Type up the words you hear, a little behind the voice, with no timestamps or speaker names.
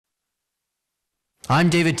I'm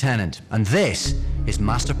David Tennant, and this is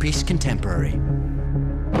Masterpiece Contemporary.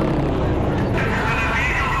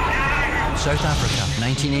 South Africa,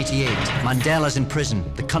 1988. Mandela's in prison.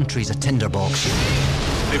 The country's a tinderbox.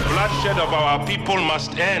 The bloodshed of our people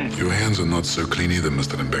must end. Your hands are not so clean either,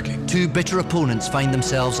 Mr. Mbeki. Two bitter opponents find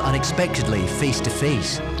themselves unexpectedly face to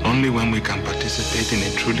face. Only when we can participate in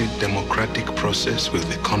a truly democratic process will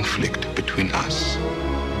the conflict between us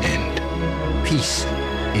end. Peace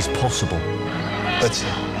is possible. But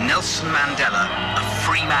Nelson Mandela, a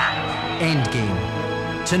free man.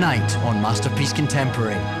 Endgame. Tonight on Masterpiece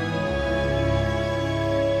Contemporary.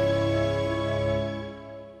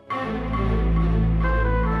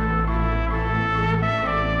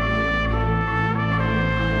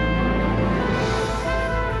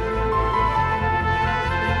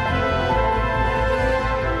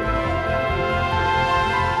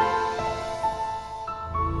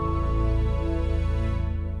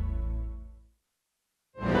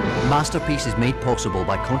 Masterpiece is made possible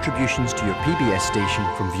by contributions to your PBS station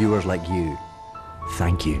from viewers like you.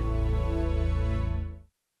 Thank you.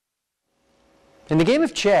 In the game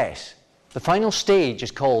of chess, the final stage is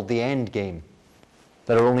called the Endgame.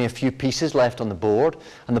 There are only a few pieces left on the board,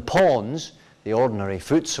 and the pawns, the ordinary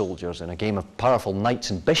foot soldiers in a game of powerful knights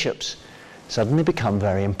and bishops, suddenly become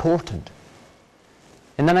very important.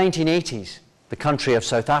 In the 1980s, the country of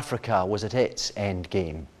South Africa was at its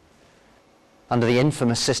endgame. Under the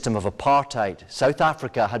infamous system of apartheid, South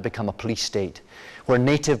Africa had become a police state where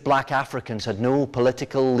native black Africans had no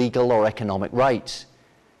political, legal or economic rights.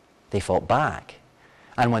 They fought back.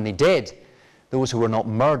 And when they did, those who were not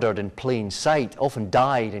murdered in plain sight often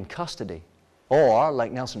died in custody, or,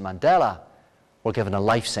 like Nelson Mandela, were given a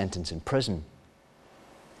life sentence in prison.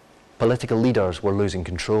 Political leaders were losing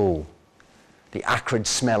control. The acrid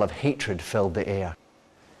smell of hatred filled the air.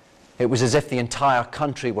 It was as if the entire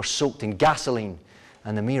country were soaked in gasoline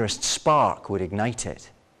and the merest spark would ignite it.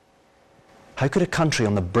 How could a country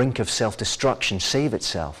on the brink of self-destruction save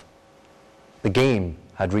itself? The game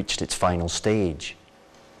had reached its final stage.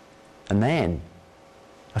 And then,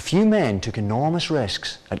 a few men took enormous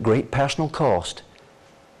risks at great personal cost,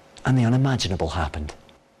 and the unimaginable happened.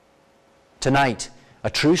 Tonight, a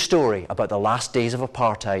true story about the last days of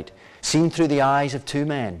apartheid, seen through the eyes of two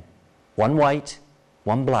men, one white,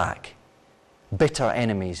 one black, bitter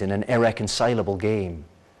enemies in an irreconcilable game,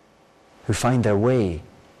 who find their way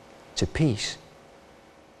to peace.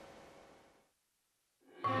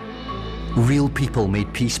 Real people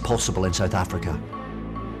made peace possible in South Africa.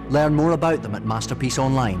 Learn more about them at Masterpiece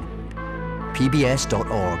Online,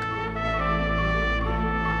 pbs.org.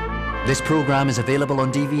 This programme is available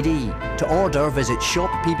on DVD. To order, visit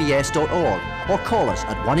shoppbs.org or call us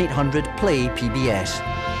at 1-800-PLAY-PBS.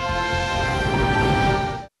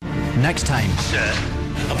 Next time, Sir,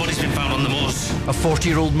 a body's been found on the moors. a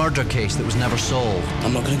 40-year-old murder case that was never solved.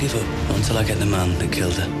 I'm not going to give up until I get the man that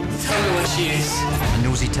killed her. Tell me what she is. A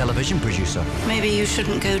nosy television producer. Maybe you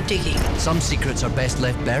shouldn't go digging. Some secrets are best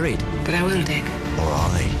left buried. But I will dig. Or are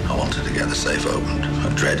they? I wanted to get the safe opened. I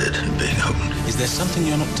dreaded it being opened. Is there something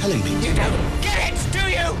you're not telling me? You don't get it, do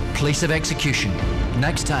you? Place of execution.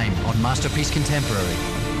 Next time on Masterpiece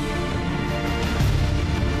Contemporary.